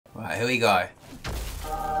Right, here we go.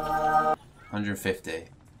 150.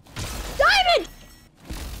 Diamond!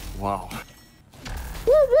 Wow.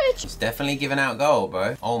 We're rich! It's definitely giving out gold,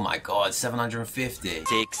 bro. Oh my god, 750.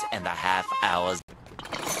 6.5 hours.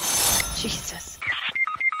 Jesus.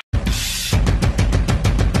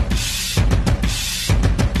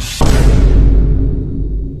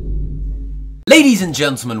 Ladies and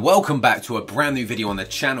gentlemen, welcome back to a brand new video on the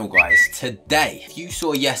channel, guys. Today, if you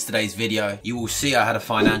saw yesterday's video, you will see I had a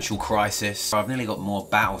financial crisis. I've nearly got more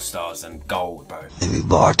battle stars than gold, bro. Maybe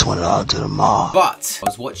borrow $20 to the mall. But I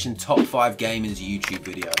was watching Top 5 Gaming's YouTube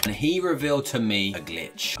video, and he revealed to me a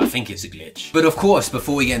glitch. I think it's a glitch. But of course,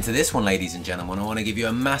 before we get into this one, ladies and gentlemen, I want to give you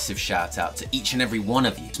a massive shout out to each and every one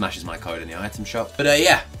of you. Smashes my code in the item shop. But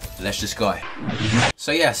yeah, let's just go.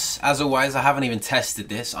 So yes, as always, I haven't even tested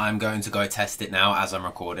this. I'm going to go test it now as I'm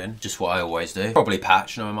recording. Just what I always do. Probably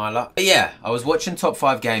patch, knowing my luck. But yeah, I was watching Top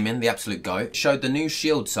 5 Gaming, the absolute GOAT. Showed the new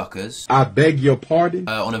shield suckers. I beg your pardon?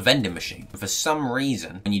 On a vending machine. For some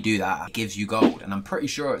reason, when you do that, it gives you gold. And I'm pretty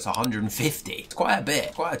sure it's 150. It's quite a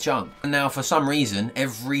bit, quite a chunk. And now for some reason,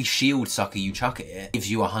 every shield sucker you chuck at it gives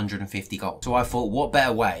you 150 gold. So I thought, what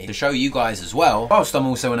better way to show you guys as well, whilst I'm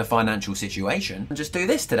also in a financial situation, and just do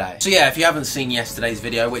this today. So yeah, if you haven't seen yesterday's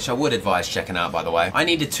video, which I would advise checking out by the way, I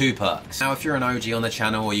needed 2 perks. Now if you're an OG on the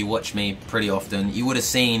channel or you watch me pretty often, you would have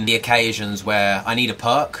seen the occasions where I need a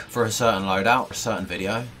perk for a certain loadout, a certain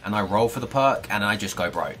video, and I roll for the perk and I just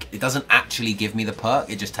go broke. It doesn't actually give me the perk,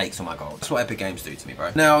 it just takes all my gold. That's what Epic Games do to me,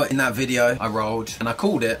 bro. Now in that video, I rolled and I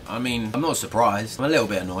called it. I mean, I'm not surprised. I'm a little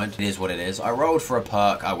bit annoyed. It is what it is. I rolled for a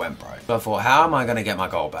perk, I went broke. So I thought, how am I gonna get my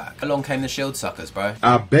gold back? Along came the shield suckers, bro.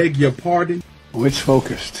 I beg your pardon? Which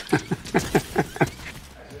focused? There's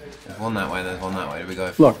one that way, there's one that way. Here we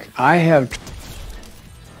go. Look, I have...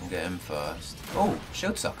 I'll get him first. Oh,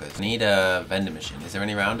 shield suckers. I need a vending machine. Is there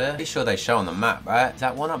any around here? Pretty sure they show on the map, right? Is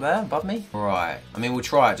that one up there above me? Right. I mean, we'll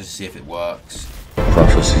try it just to see if it works.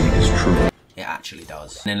 Prophecy is true. It actually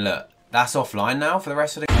does. And then look, that's offline now for the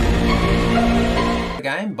rest of the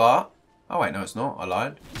game, but... Oh wait, no it's not. I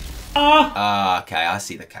lied. Okay, I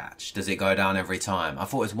see the catch. Does it go down every time? I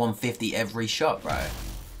thought it was 150 every shot, bro.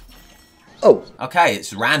 Oh. Okay,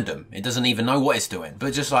 it's random. It doesn't even know what it's doing.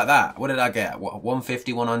 But just like that, what did I get? What,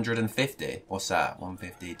 150, 150? What's that?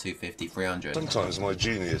 150, 250, 300. Sometimes my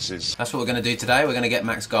genius is... That's what we're going to do today. We're going to get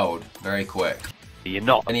max gold very quick. You're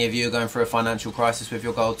not. Any of you are going through a financial crisis with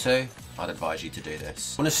your gold too? I'd advise you to do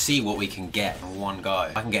this. I want to see what we can get in one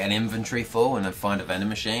go. I can get an inventory full and then find a vending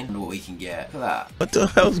machine. And what we can get. Look at that. What the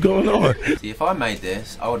hell's going on? See, if I made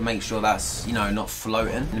this, I would make sure that's, you know, not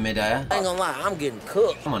floating in midair. I ain't gonna lie, I'm getting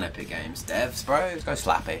cooked. Come on, Epic Games devs, bro. Let's go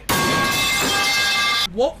Slappy.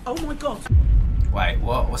 What? Oh my god. Wait,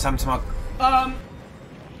 what? What's happened to my...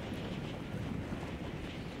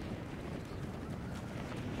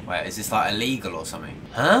 Wait, is this like illegal or something?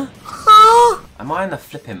 Huh? Am I in the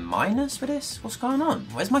flipping minus for this? What's going on?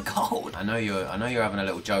 Where's my gold? I know you're having a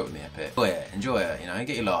little joke with me, Epic. Enjoy it, you know,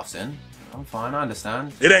 get your laughs in. I'm fine, I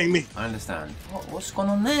understand. It ain't me. I understand. What's going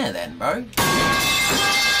on there then, bro?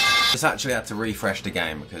 Just actually had to refresh the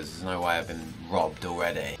game because there's no way I've been robbed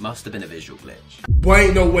already. Must have been a visual glitch. Boy,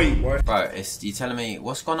 ain't no way, boy. Bro, you telling me,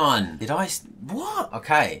 what's going on? Did I, what?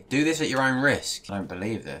 Okay, do this at your own risk. I don't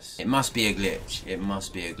believe this. It must be a glitch. It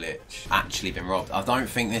must be a glitch. Actually been robbed. I don't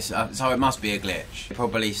think this, so it must be a glitch. You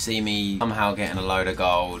probably see me somehow getting a load of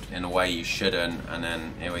gold in a way you shouldn't, and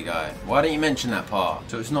then here we go. Why don't you mention that part?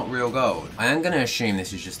 So it's not real gold. I am gonna assume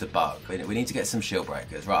this is just a bug. We need to get some shield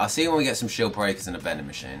breakers. Right, I'll see when we get some shield breakers in a vending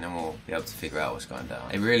machine, then we'll be able to figure out what's going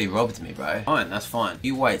down. It really robbed me, bro. Fine, that's fine.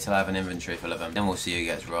 You wait till I have an inventory full of them, then we'll see who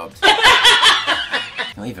gets robbed.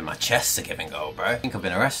 Not even my chests are giving gold, bro. I think I've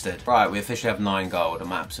been arrested. Right, we officially have 9 gold.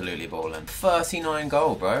 I'm absolutely balling. 39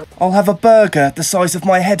 gold, bro. I'll have a burger the size of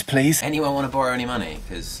my head, please. Anyone want to borrow any money?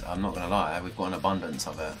 Because I'm not going to lie, we've got an abundance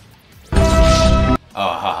of it. Oh,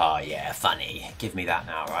 haha, yeah, funny. Give me that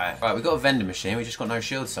now, right? Right, we've got a vending machine. We just got no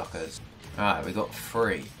shield suckers. Alright, we got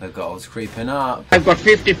 3. The gold's creeping up. I've got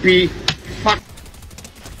 50p. Fuck.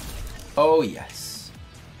 Oh, yes.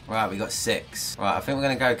 Right, we got 6. Right, I think we're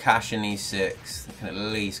going to go cash in these 6. They can at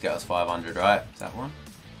least get us 500, right? Is that one?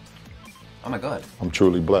 Oh my god. I'm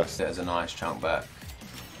truly blessed. There's a nice chunk back.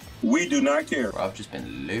 We do not care. Right, I've just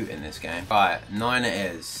been looting this game. Right, 9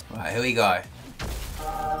 it is. Right, here we go.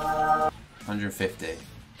 150.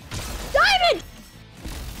 Diamond!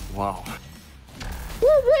 Wow.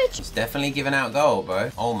 We're rich! It's definitely giving out gold,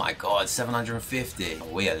 bro. Oh my god, 750.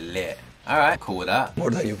 We are lit. Alright, cool with that. More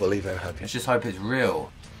than you believe, I'm happy. Let's just hope it's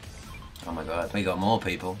real. Oh my god, we got more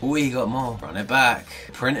people. We got more. Run it back.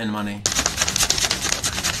 Printing money.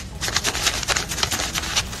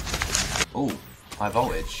 Ooh, High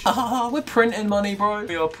voltage. Ah, we're printing money, bro.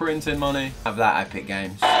 We are printing money. Have that Epic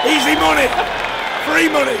Games. Easy money! Free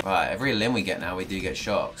money! Right, every limb we get now, we do get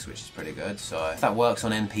shocks, which is pretty good. So if that works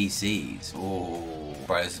on NPCs, oh,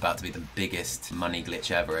 bro, this is about to be the biggest money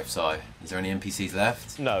glitch ever. If so, is there any NPCs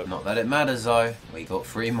left? No. Not that it matters though. We got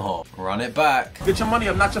 3 more. Run it back. Get your money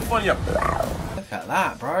up, not your funny up. Look at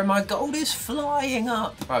that, bro. My gold is flying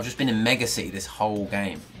up. Bro, I've just been in Mega City this whole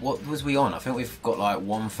game. What was we on? I think we've got like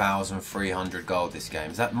 1,300 gold this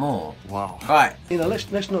game. Is that more? Wow. Right. You know,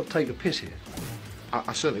 let's not take the piss here.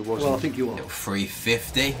 I certainly was. Well, I think you are. Little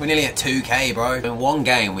 350. We're nearly at 2k, bro. In one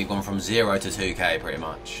game, we've gone from 0 to 2k pretty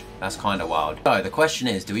much. That's kind of wild. So the question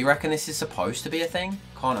is, do we reckon this is supposed to be a thing?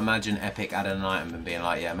 Can't imagine Epic adding an item and being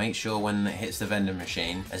like, yeah, make sure when it hits the vending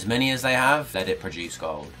machine, as many as they have, let it produce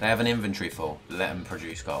gold. They have an inventory full, let them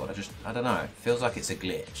produce gold. I don't know. It feels like it's a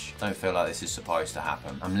glitch. Don't feel like this is supposed to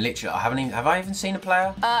happen. I'm literally, have I even seen a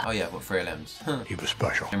player? Oh yeah, I've got 3 limbs. He was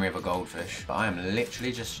special. Memory of a goldfish. But I am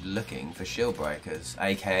literally just looking for shield breakers,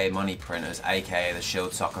 aka money printers, aka the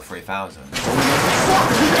shield sucker 3000.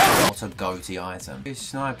 What a goatee item. Who's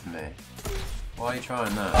sniping me? Why are you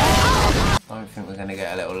trying that? I don't think we're gonna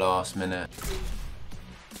get a little last minute.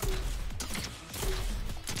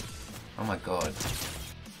 Oh my god.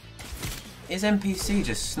 His NPC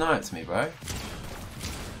just sniped me, bro.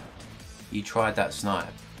 You tried that snipe.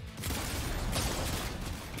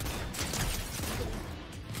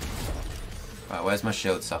 Right, where's my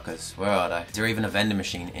shield suckers? Where are they? Is there even a vending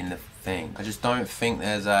machine in the thing? I just don't think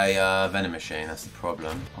there's a vending machine, that's the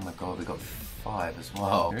problem. Oh my god, we got 5 as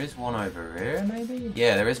well. There is one over here, maybe?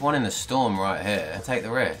 Yeah, there is one in the storm right here. I'll take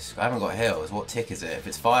the risk. I haven't got heals. What tick is it? If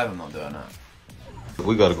it's 5, I'm not doing that.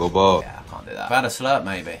 We gotta go ball. Yeah, I can't do that. I've had a slurp,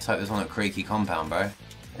 maybe. Let's hope there's one at Creaky Compound, bro.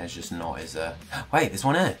 There's just not, is there? Wait, there's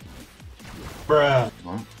one here. Bruh. There's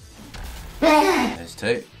 1. There's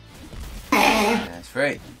 2. There's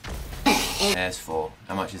 3. There's 4.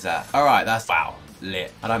 How much is that? Alright, that's wow.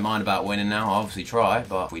 Lit. I don't mind about winning now, I'll obviously try,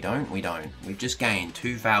 but if we don't, we don't. We've just gained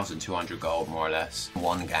 2,200 gold, more or less, in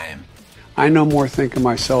one game. I no more think of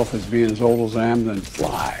myself as being as old as I am than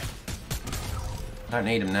fly. I don't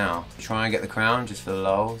need him now. Try and get the crown just for the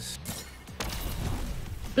lols.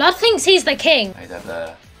 Blood thinks he's the king. He's up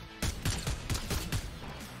there.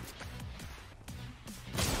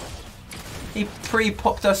 He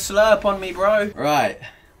pre-popped a slurp on me, bro. Right,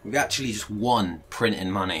 we've actually just won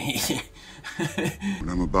printing money. What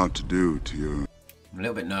I'm about to do to you. I'm a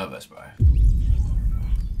little bit nervous, bro.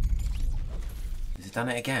 Has it done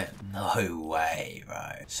it again? No way,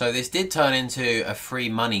 bro. So this did turn into a free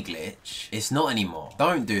money glitch. It's not anymore.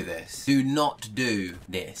 Don't do this. Do not do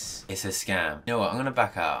this. It's a scam. You know what? I'm gonna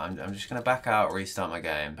back out. I'm just gonna back out, restart my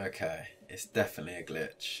game. Okay. It's definitely a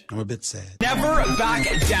glitch. I'm a bit sad. Never back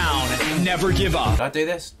down. Never give up. Did I do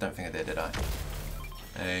this? Don't think I did I?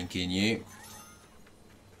 And can you?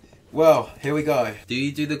 Well, here we go. Do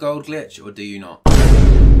you do the gold glitch or do you not?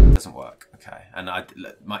 It doesn't work. Okay. And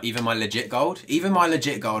even my legit gold I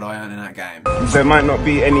earn in that game. There might not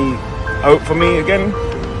be any hope for me again,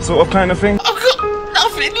 sort of kind of thing. I've got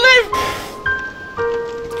nothing left.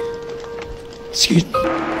 Excuse me.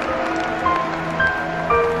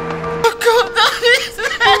 I've got nothing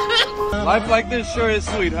left. Life like this sure is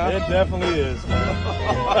sweet, huh? It definitely is.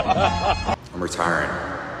 I'm retiring.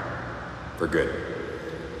 For good.